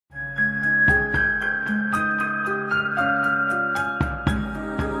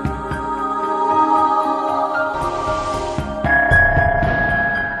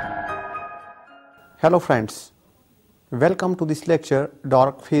Hello friends, welcome to this lecture,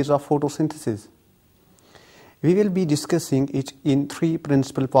 Dark Phase of Photosynthesis. We will be discussing it in three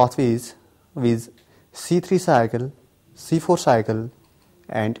principal pathways with C3 cycle, C4 cycle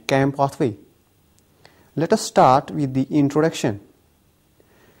and CAM pathway. Let us start with the introduction.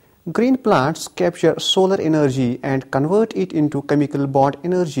 Green plants capture solar energy and convert it into chemical bond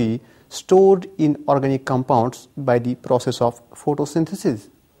energy stored in organic compounds by the process of photosynthesis.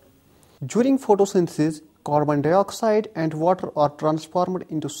 During photosynthesis, carbon dioxide and water are transformed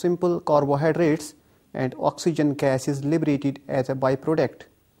into simple carbohydrates and oxygen gas is liberated as a byproduct.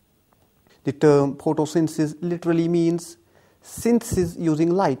 The term photosynthesis literally means synthesis using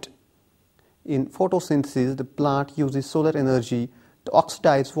light. In photosynthesis, the plant uses solar energy to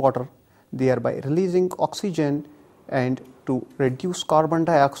oxidize water, thereby releasing oxygen and to reduce carbon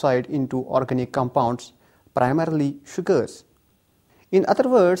dioxide into organic compounds, primarily sugars. In other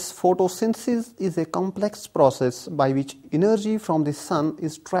words, photosynthesis is a complex process by which energy from the sun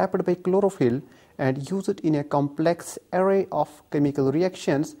is trapped by chlorophyll and used in a complex array of chemical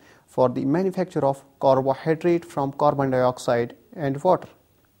reactions for the manufacture of carbohydrate from carbon dioxide and water.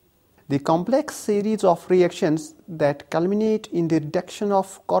 The complex series of reactions that culminate in the reduction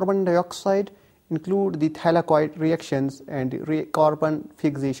of carbon dioxide include the thylakoid reactions and carbon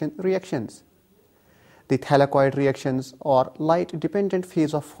fixation reactions. The thylakoid reactions or light-dependent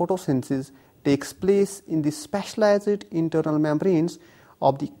phase of photosynthesis takes place in the specialized internal membranes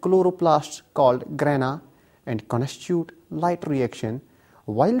of the chloroplast called grana and constitute light reaction,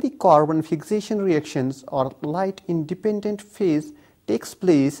 while the carbon fixation reactions or light-independent phase takes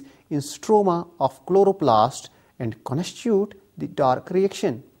place in stroma of chloroplast and constitute the dark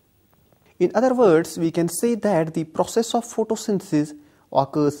reaction. In other words, we can say that the process of photosynthesis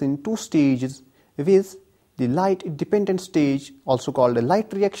occurs in two stages, with the light-dependent stage, also called a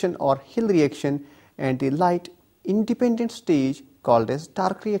light reaction or Hill reaction, and the light-independent stage called as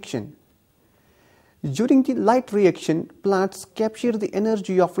dark reaction. During the light reaction, plants capture the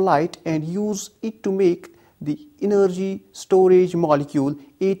energy of light and use it to make the energy storage molecule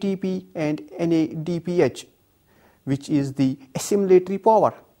ATP and NADPH, which is the assimilatory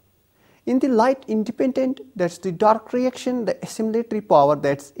power. In the light independent, that's the dark reaction, the assimilatory power,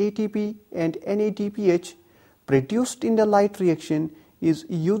 that's ATP and NADPH, produced in the light reaction is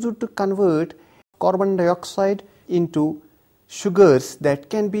used to convert carbon dioxide into sugars that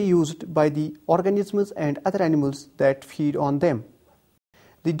can be used by the organisms and other animals that feed on them.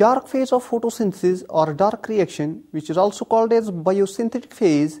 The dark phase of photosynthesis or dark reaction, which is also called as biosynthetic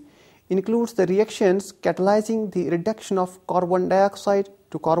phase, includes the reactions catalyzing the reduction of carbon dioxide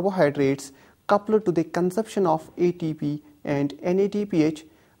to carbohydrates coupled to the consumption of ATP and NADPH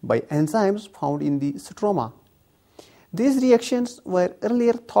by enzymes found in the stroma. These reactions were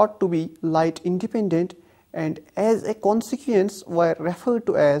earlier thought to be light independent and as a consequence were referred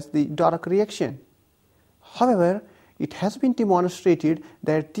to as the dark reaction. However, it has been demonstrated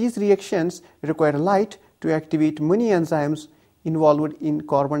that these reactions require light to activate many enzymes involved in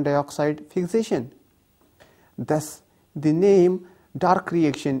carbon dioxide fixation. Thus, the name dark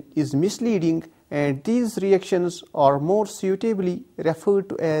reaction is misleading and these reactions are more suitably referred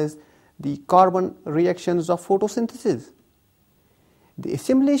to as the carbon reactions of photosynthesis. The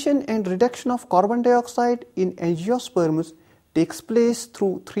assimilation and reduction of carbon dioxide in angiosperms takes place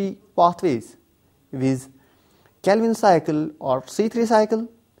through three pathways, with Calvin cycle or C3 cycle,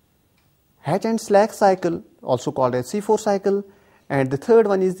 Hatch and Slack cycle, also called as C4 cycle, and the third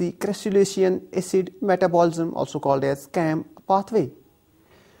one is the crustacean acid metabolism, also called as CAM pathway.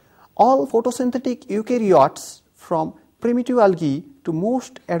 All photosynthetic eukaryotes, from primitive algae to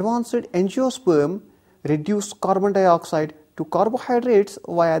most advanced angiosperm, reduce carbon dioxide to carbohydrates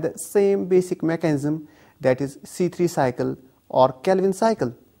via the same basic mechanism, that is C3 cycle or Calvin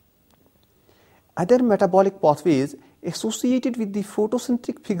cycle. Other metabolic pathways associated with the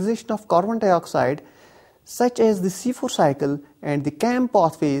photosynthetic fixation of carbon dioxide, such as the C4 cycle and the CAM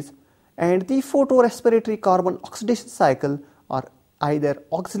pathways and the photorespiratory carbon oxidation cycle, are either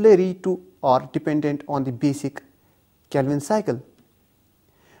auxiliary to or dependent on the basic Calvin cycle.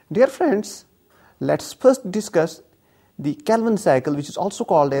 Dear friends, let's first discuss the Calvin cycle, which is also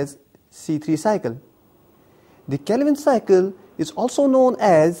called as C3 cycle. The Calvin cycle is also known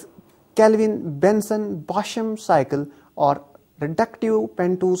as Calvin-Benson-Boschem cycle or reductive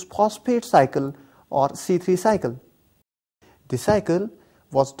pentose phosphate cycle or C3 cycle. The cycle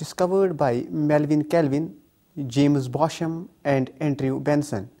was discovered by Melvin Calvin, James Boschem and Andrew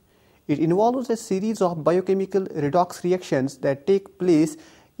Benson. It involves a series of biochemical redox reactions that take place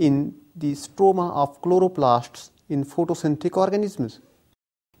in the stroma of chloroplasts in photosynthetic organisms.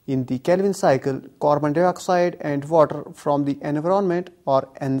 In the Calvin cycle, carbon dioxide and water from the environment are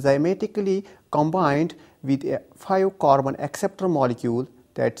enzymatically combined with a 5-carbon acceptor molecule,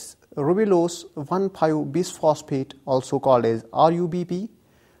 that's ribulose 1,5-bisphosphate, also called as RUBP,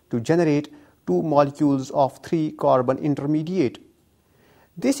 to generate 2 molecules of 3-carbon intermediate.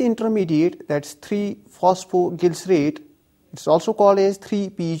 This intermediate, that's 3-phosphoglycerate, it's also called as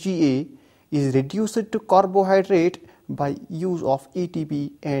 3-PGA, is reduced to carbohydrate by use of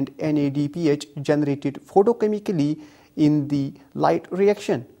ATP and NADPH generated photochemically in the light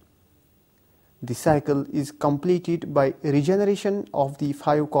reaction. The cycle is completed by regeneration of the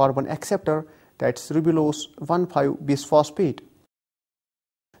 5-carbon acceptor, that's ribulose 1,5-bisphosphate.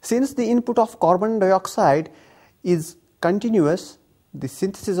 Since the input of carbon dioxide is continuous, the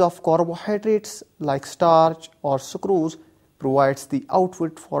synthesis of carbohydrates like starch or sucrose provides the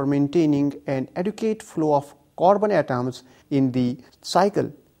output for maintaining an adequate flow of carbon atoms in the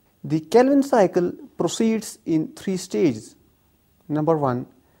cycle. The Calvin cycle proceeds in 3 stages. Number 1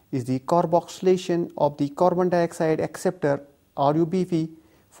 is the carboxylation of the carbon dioxide acceptor RUBP,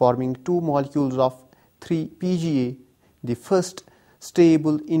 forming 2 molecules of 3-PGA, the first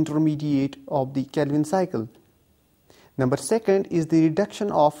stable intermediate of the Calvin cycle. Number 2 is the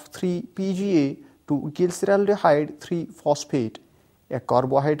reduction of 3-PGA to glyceraldehyde 3-phosphate, a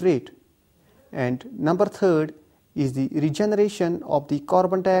carbohydrate. And number 3 is the regeneration of the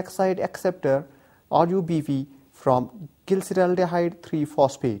carbon dioxide acceptor RUBP from glyceraldehyde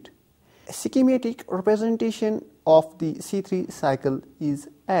 3-phosphate. A schematic representation of the C3 cycle is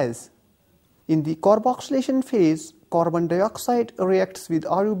as: in the carboxylation phase, carbon dioxide reacts with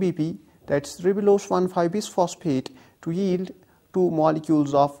RUBP, that's ribulose 1,5-bisphosphate, to yield 2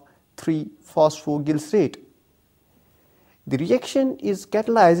 molecules of 3-phosphoglycerate. The reaction is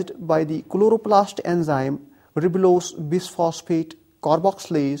catalyzed by the chloroplast enzyme ribulose bisphosphate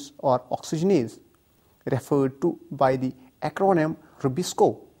carboxylase or oxygenase, referred to by the acronym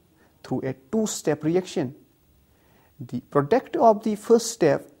RIBISCO, through a 2-step reaction. The product of the first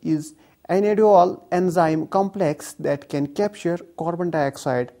step is enediol enzyme complex that can capture carbon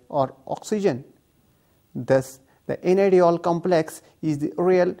dioxide or oxygen. Thus, the enediol complex is the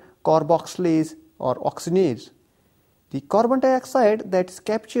real carboxylase or oxygenase. The carbon dioxide that is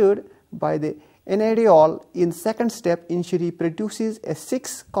captured by the enediol in second step initially produces a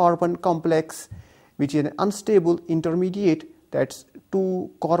 6-carbon complex, which is an unstable intermediate, that's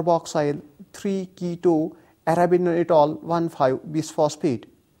 2-carboxyl 3-keto arabinolitol 1,5-bisphosphate,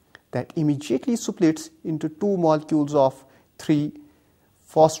 that immediately splits into 2 molecules of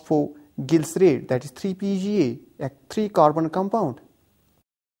 3-phosphoglycerate, that is 3-PGA, a 3-carbon compound.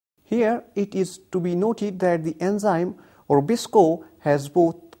 Here it is to be noted that the enzyme RIBISCO has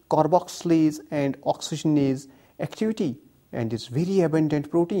both carboxylase and oxygenase activity and is very abundant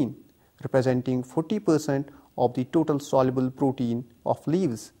protein, representing 40% of the total soluble protein of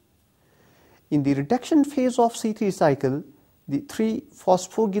leaves. In the reduction phase of C3 cycle, the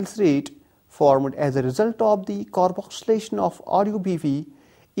 3-phosphoglycerate formed as a result of the carboxylation of RUBP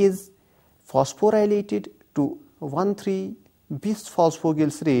is phosphorylated to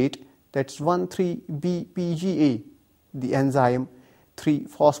 1,3-bisphosphoglycerate, that's 1,3-BPGA. The enzyme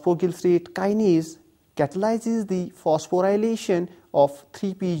 3-phosphoglycerate kinase catalyzes the phosphorylation of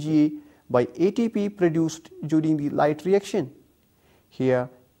 3-PGA by ATP produced during the light reaction. Here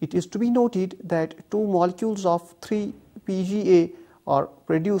it is to be noted that 2 molecules of 3-PGA are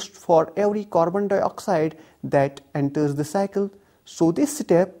produced for every carbon dioxide that enters the cycle, so this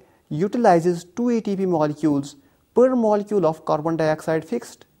step utilizes 2 ATP molecules per molecule of carbon dioxide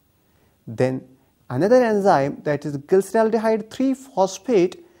fixed. Then another enzyme, that is glyceraldehyde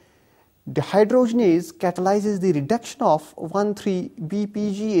 3-phosphate dehydrogenase, catalyzes the reduction of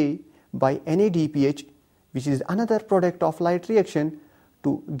 1,3-BPGA by NADPH, which is another product of light reaction,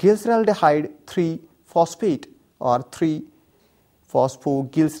 to glyceraldehyde 3-phosphate or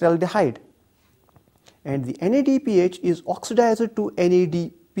 3-phosphoglyceraldehyde. And the NADPH is oxidized to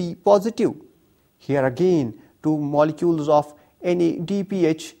NADP positive. Here again 2 molecules of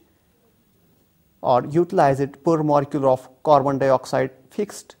NADPH are utilized per molecule of carbon dioxide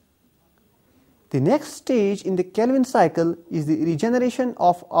fixed. The next stage in the Calvin cycle is the regeneration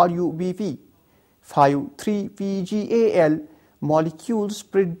of RUBP. 5,3-PGAL molecules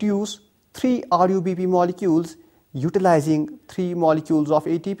produce 3 RUBP molecules utilizing 3 molecules of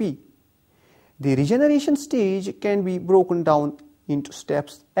ATP. The regeneration stage can be broken down into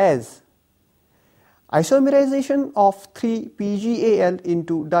steps as: isomerization of 3-PGAL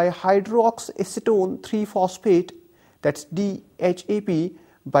into dihydroxyacetone 3-phosphate, that's DHAP,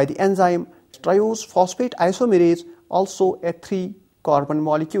 by the enzyme triose phosphate isomerase, also a 3 carbon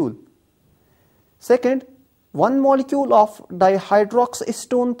molecule. Second, one molecule of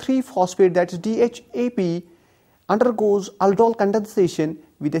dihydroxystone 3-phosphate, that is DHAP, undergoes aldol condensation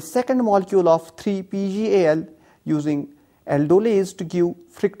with a second molecule of 3-PGAL using aldolase to give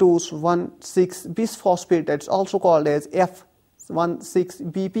fructose 1,6-bisphosphate, that's also called as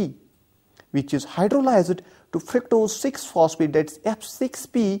F16BP, which is hydrolyzed to fructose 6-phosphate, that's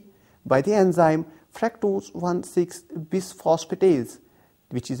F6P, by the enzyme fructose 1,6-bisphosphatase,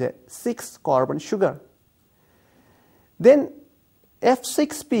 which is a 6-carbon sugar. Then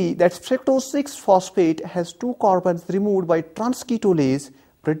F6P, that's fructose 6-phosphate, has 2 carbons removed by transketolase,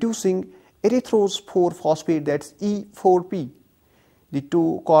 producing erythrose 4-phosphate, that's E4P. The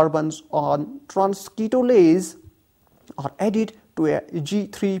 2 carbons on transketolase are added to a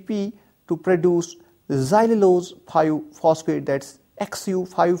G3P to produce xylulose 5-phosphate, that's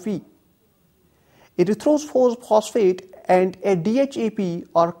XU5P. Erythrose 4-phosphate and a DHAP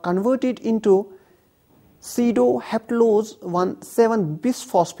are converted into pseudoheptulose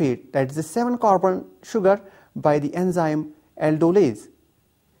 1,7-bisphosphate, that is a 7-carbon sugar, by the enzyme aldolase.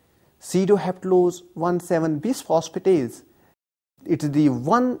 Pseudoheptulose 1,7-bisphosphatase. It is the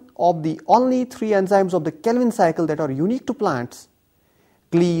one of the only 3 enzymes of the Calvin cycle that are unique to plants.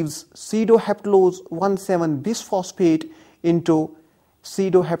 Cleaves pseudoheptulose 1,7-bisphosphate into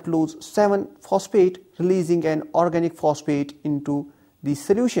pseudoheptulose 7-phosphate, releasing an organic phosphate into the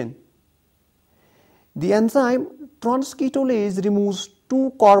solution. The enzyme transketolase removes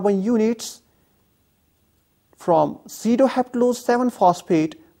 2 carbon units from pseudoheptulose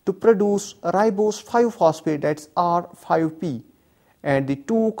 7-phosphate to produce ribose 5-phosphate, that's R5P, and the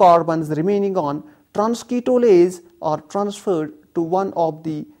 2 carbons remaining on transketolase are transferred to one of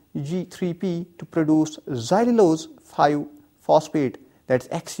the G3P to produce xylulose 5-phosphate, that's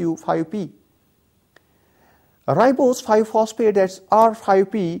XU5P. Ribose 5-phosphate, that's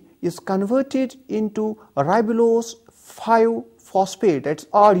R5P, is converted into ribulose 5-phosphate, that's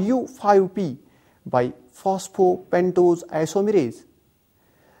RU5P, by phosphopentose isomerase.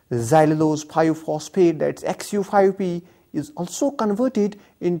 Xylulose 5-phosphate, that's XU5P, is also converted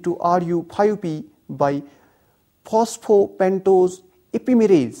into RU5P by phosphopentose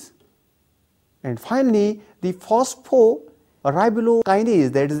epimerase. And finally, the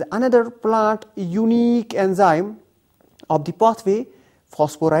phosphoribulose, that is another plant unique enzyme of the pathway,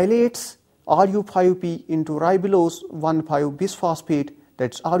 phosphorylates RU5P into ribulose 1,5-bisphosphate,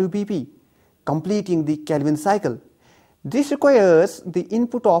 that's RUBP, completing the Calvin cycle. This requires the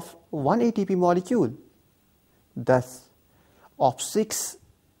input of 1 ATP molecule. Thus, of 6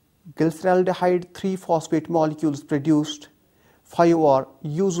 glyceraldehyde 3-phosphate molecules produced, 5 are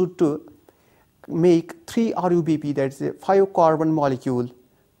used to make 3 RUBP, that is a 5-carbon molecule,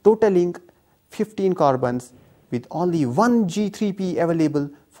 totaling 15 carbons, with only 1 G3P available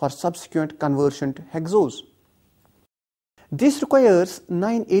for subsequent conversion to hexose. This requires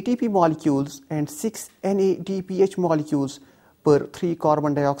 9 ATP molecules and 6 NADPH molecules per 3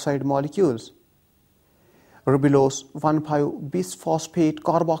 carbon dioxide molecules. Ribulose 1,5-bisphosphate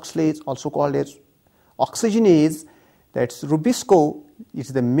carboxylase, also called as oxygenase, that's Rubisco,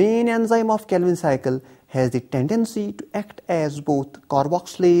 is the main enzyme of Calvin cycle, has the tendency to act as both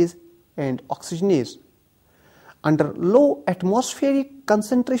carboxylase and oxygenase. Under low atmospheric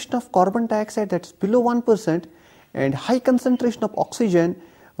concentration of carbon dioxide, that's below 1%, and high concentration of oxygen,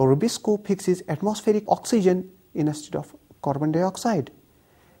 Rubisco fixes atmospheric oxygen instead of carbon dioxide,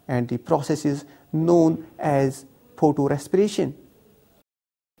 and the process is known as photorespiration.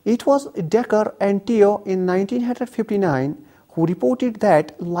 It was Decker and Theo in 1959 who reported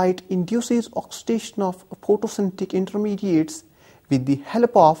that light induces oxidation of photosynthetic intermediates with the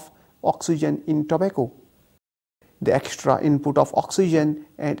help of oxygen in tobacco. The extra input of oxygen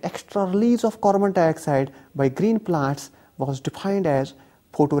and extra release of carbon dioxide by green plants was defined as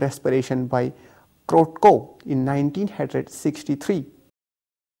photorespiration by Krotko in 1963.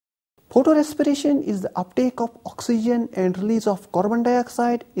 Photorespiration is the uptake of oxygen and release of carbon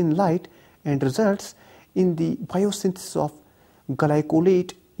dioxide in light and results in the biosynthesis of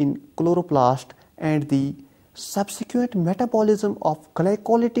glycolate in chloroplast and the subsequent metabolism of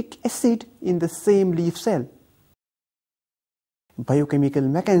glycolytic acid in the same leaf cell. Biochemical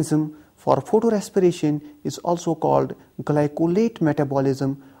mechanism for photorespiration is also called glycolate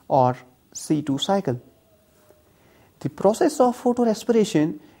metabolism or C2 cycle. The process of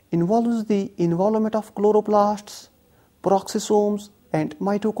photorespiration involves the involvement of chloroplasts, peroxisomes and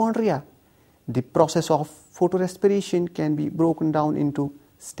mitochondria. The process of photorespiration can be broken down into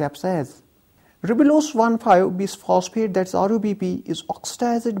steps as: ribulose 1,5-bisphosphate, that's RUBP, is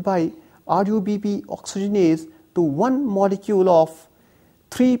oxidized by RUBP oxygenase to one molecule of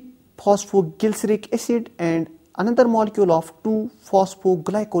 3-phosphoglyceric acid and another molecule of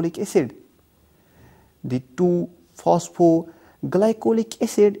 2-phosphoglycolic acid. The 2-phosphoglycolic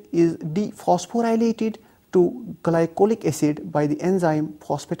acid is dephosphorylated to glycolic acid by the enzyme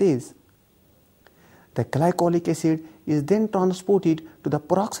phosphatase. The glycolic acid is then transported to the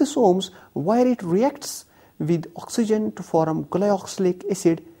peroxisomes where it reacts with oxygen to form glyoxylic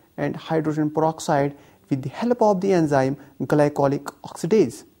acid and hydrogen peroxide with the help of the enzyme glycolic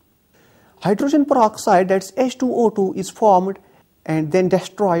oxidase. Hydrogen peroxide, that's H2O2, is formed and then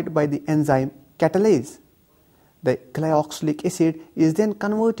destroyed by the enzyme catalase. The glyoxylic acid is then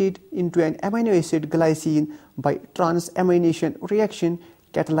converted into an amino acid glycine by transamination reaction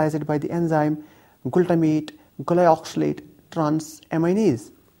catalyzed by the enzyme glutamate glyoxylate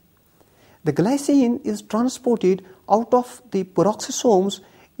transaminase. The glycine is transported out of the peroxisomes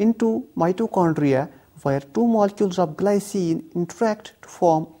into mitochondria where two molecules of glycine interact to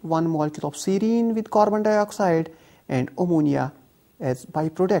form one molecule of serine with carbon dioxide and ammonia as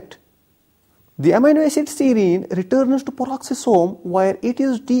byproduct. The amino acid serine returns to peroxisome where it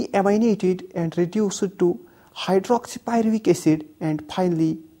is deaminated and reduced to hydroxypyruvic acid and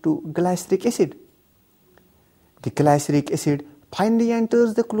finally to glyceric acid. The glyceric acid finally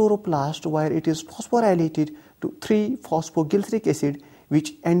enters the chloroplast where it is phosphorylated to 3-phosphoglyceric acid,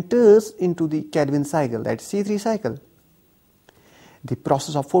 which enters into the Calvin cycle, that C3 cycle. The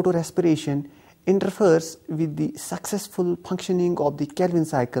process of photorespiration interferes with the successful functioning of the Calvin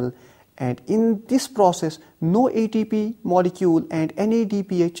cycle, and in this process no ATP molecule and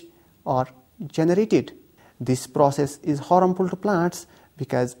NADPH are generated. This process is harmful to plants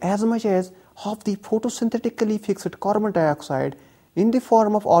because as much as half the photosynthetically fixed carbon dioxide in the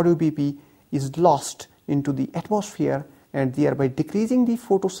form of RUBP is lost into the atmosphere and thereby decreasing the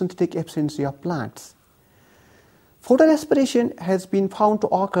photosynthetic efficiency of plants. Photorespiration has been found to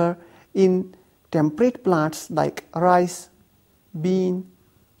occur in temperate plants like rice, bean,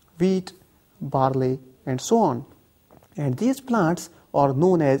 wheat, barley, and so on. And these plants are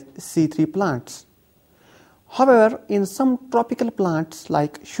known as C3 plants. However, in some tropical plants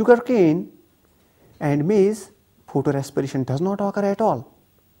like sugarcane and maize, photorespiration does not occur at all.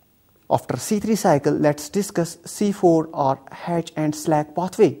 After C3 cycle, let's discuss C4 or hatch and slack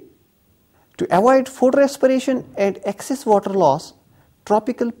pathway. To avoid photorespiration and excess water loss,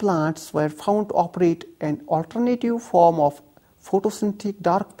 tropical plants were found to operate an alternative form of photosynthetic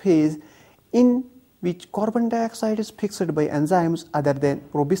dark phase in which carbon dioxide is fixed by enzymes other than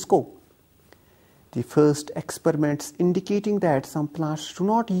Robisco. The first experiments indicating that some plants do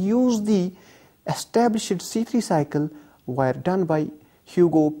not use the established C3 cycle were done by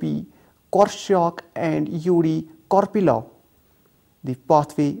Hugo P. Korschak and Yuri Korpilov. The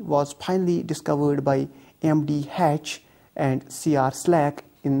pathway was finally discovered by M.D. Hatch and C.R. Slack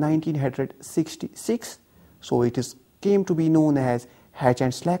in 1966, so it came to be known as Hatch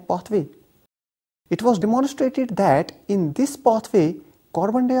and Slack pathway. It was demonstrated that in this pathway,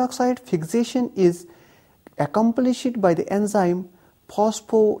 carbon dioxide fixation is accomplished by the enzyme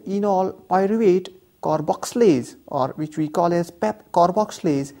phosphoenol pyruvate carboxylase, or which we call as PEP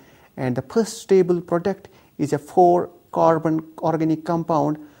carboxylase, and the first stable product is a 4-carbon organic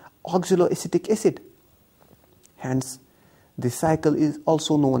compound oxaloacetic acid. Hence, this cycle is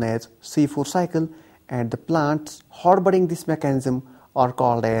also known as C4 cycle, and the plants harboring this mechanism are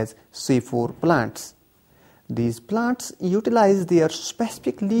called as C4 plants. These plants utilize their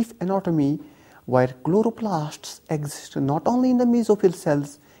specific leaf anatomy where chloroplasts exist not only in the mesophyll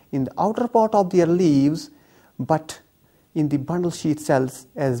cells in the outer part of their leaves but in the bundle sheath cells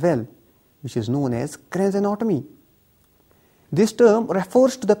as well, which is known as Kranz anatomy. This term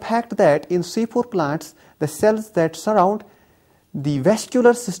refers to the fact that in C4 plants, the cells that surround the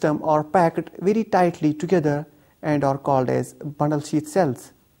vascular system are packed very tightly together and are called as bundle sheath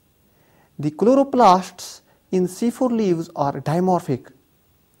cells. The chloroplasts in C4 leaves are dimorphic.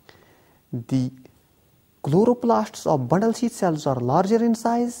 The chloroplasts of bundle sheath cells are larger in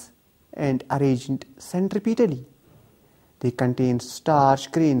size and arranged centripetally. They contain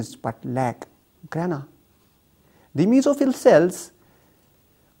starch grains but lack grana. The mesophyll cells,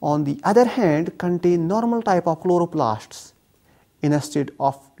 on the other hand, contain normal type of chloroplasts. Instead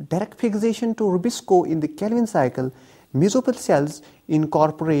of direct fixation to Robisco in the Calvin cycle, mesophyll cells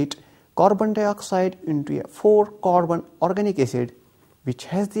incorporate carbon dioxide into a 4-carbon organic acid, which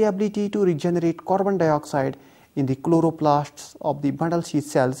has the ability to regenerate carbon dioxide in the chloroplasts of the bundle sheath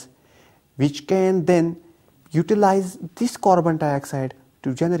cells, which can then utilize this carbon dioxide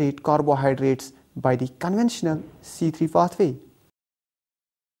to generate carbohydrates by the conventional C3 pathway.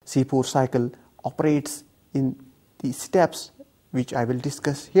 C4 cycle operates in the steps which I will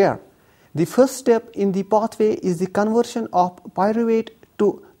discuss here. The first step in the pathway is the conversion of pyruvate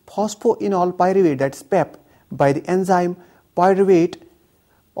to phosphoenol pyruvate, that's PEP, by the enzyme pyruvate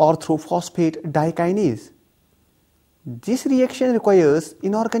orthophosphate diekinase. This reaction requires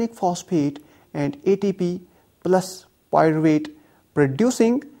inorganic phosphate and ATP plus pyruvate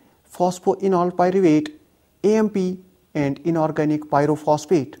producing phosphoenol pyruvate, AMP, and inorganic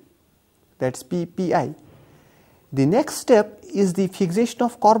pyrophosphate, that's PPI. The next step is the fixation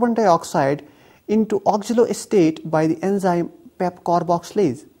of carbon dioxide into oxaloacetate by the enzyme PEP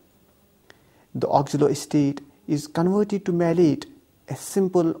carboxylase. The oxaloacetate is converted to malate, a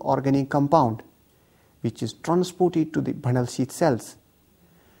simple organic compound, which is transported to the bundle sheath cells.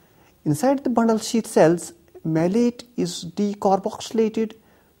 Inside the bundle sheath cells, malate is decarboxylated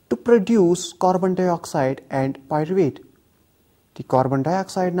to produce carbon dioxide and pyruvate. The carbon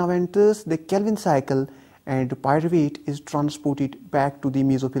dioxide now enters the Calvin cycle and pyruvate is transported back to the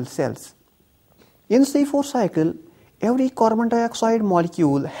mesophyll cells. In C4 cycle, every carbon dioxide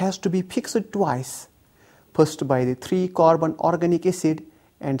molecule has to be fixed twice, first by the 3-carbon organic acid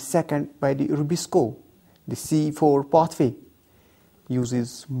and second by the Rubisco. The C4 pathway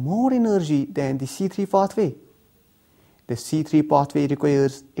uses more energy than the C3 pathway. The C3 pathway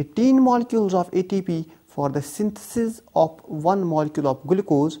requires 18 molecules of ATP for the synthesis of 1 molecule of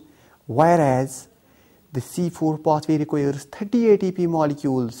glucose, whereas the C4 pathway requires 30 ATP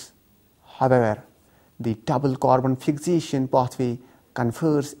molecules. However, the double carbon fixation pathway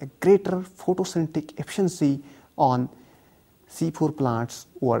confers a greater photosynthetic efficiency on C4 plants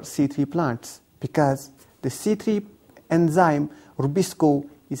over C3 plants because the C3 enzyme Rubisco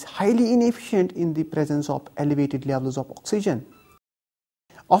is highly inefficient in the presence of elevated levels of oxygen.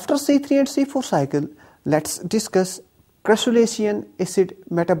 After C3 and C4 cycle, let's discuss crassulacean acid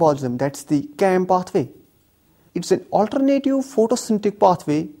metabolism, that's the CAM pathway. It's an alternative photosynthetic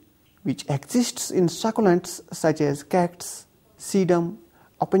pathway which exists in succulents such as cactus, sedum,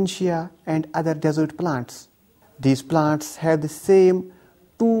 opuntia, and other desert plants. These plants have the same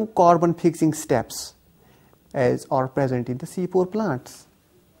 2 carbon fixing steps as are present in the C4 plants.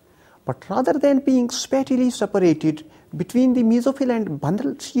 But rather than being spatially separated between the mesophyll and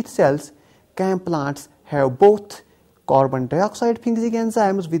bundle sheath cells, CAM plants have both carbon dioxide fixing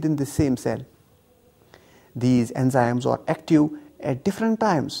enzymes within the same cell. These enzymes are active at different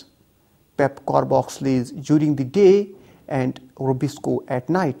times, PEP carboxylase during the day and Rubisco at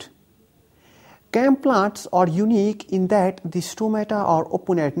night. CAM plants are unique in that the stomata are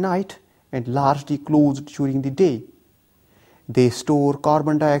open at night and largely closed during the day. They store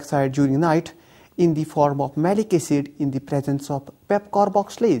carbon dioxide during night in the form of malic acid in the presence of PEP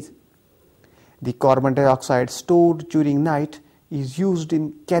carboxylase. The carbon dioxide stored during night is used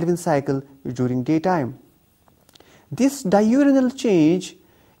in Calvin cycle during daytime. This diurnal change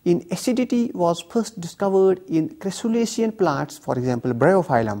in acidity was first discovered in crassulacean plants, for example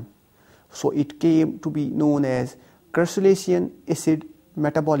Bryophyllum. So it came to be known as crassulacean acid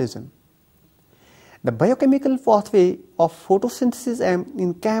metabolism. The biochemical pathway of photosynthesis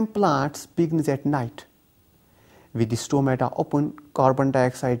in CAM plants begins at night. With the stomata open, carbon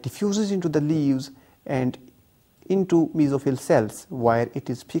dioxide diffuses into the leaves and into mesophyll cells, where it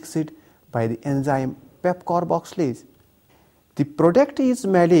is fixed by the enzyme PEP carboxylase. The product is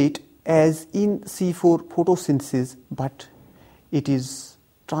malate as in C4 photosynthesis, but it is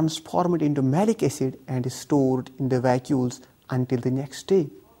transformed into malic acid and is stored in the vacuoles until the next day.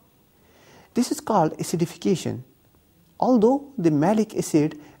 This is called acidification. Although the malic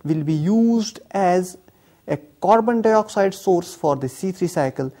acid will be used as a carbon dioxide source for the C3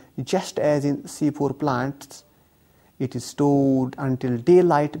 cycle, just as in C4 plants, it is stored until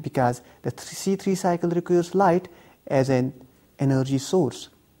daylight because the C3 cycle requires light as an energy source.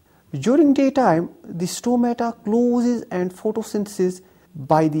 During daytime, the stomata closes and photosynthesis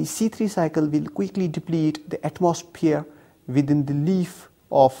by the C3 cycle will quickly deplete the atmosphere within the leaf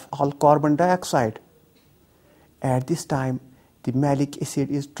of all carbon dioxide. At this time, the malic acid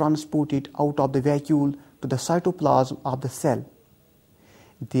is transported out of the vacuole to the cytoplasm of the cell.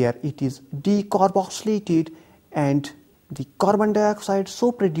 There it is decarboxylated and the carbon dioxide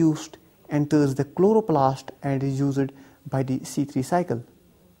so produced enters the chloroplast and is used by the C3 cycle.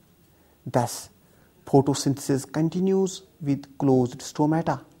 Thus, photosynthesis continues with closed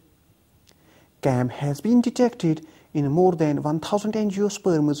stomata. CAM has been detected in more than 1000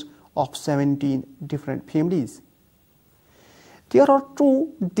 angiosperms of 17 different families. There are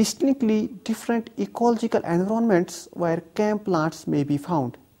 2 distinctly different ecological environments where CAM plants may be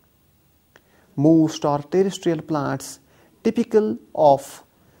found. Most are terrestrial plants typical of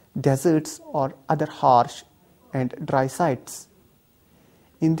deserts or other harsh and dry sites.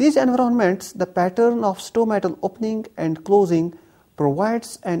 In these environments, the pattern of stomatal opening and closing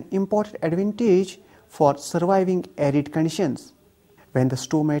provides an important advantage for surviving arid conditions. When the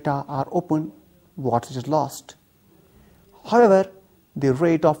stomata are open, water is lost. However, the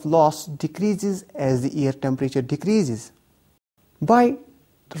rate of loss decreases as the air temperature decreases. By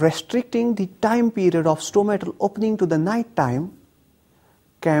restricting the time period of stomatal opening to the night time,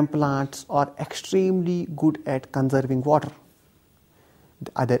 camp plants are extremely good at conserving water.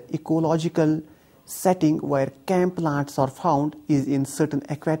 The other ecological setting where camp plants are found is in certain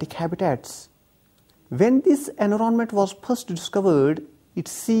aquatic habitats. When this environment was first discovered, it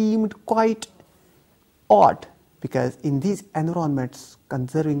seemed quite odd because in these environments,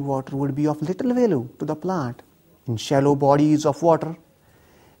 conserving water would be of little value to the plant. In shallow bodies of water,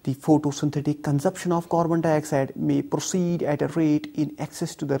 the photosynthetic consumption of carbon dioxide may proceed at a rate in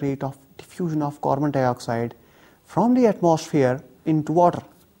excess to the rate of diffusion of carbon dioxide from the atmosphere into water,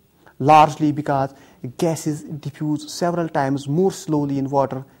 largely because gases diffuse several times more slowly in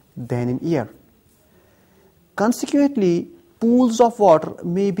water than in air. Consequently, pools of water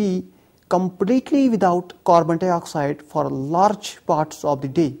may be completely without carbon dioxide for large parts of the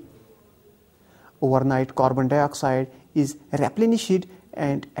day. Overnight carbon dioxide is replenished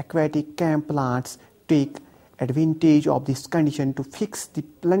and aquatic camp plants take advantage of this condition to fix the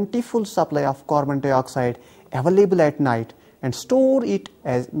plentiful supply of carbon dioxide available at night and store it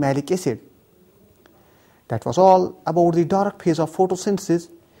as malic acid. That was all about the dark phase of photosynthesis,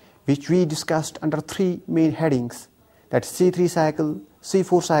 which we discussed under three main headings, that's C3 cycle,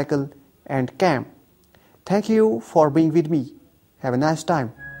 C4 cycle and CAM. Thank you for being with me. Have a nice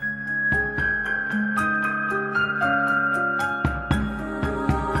time.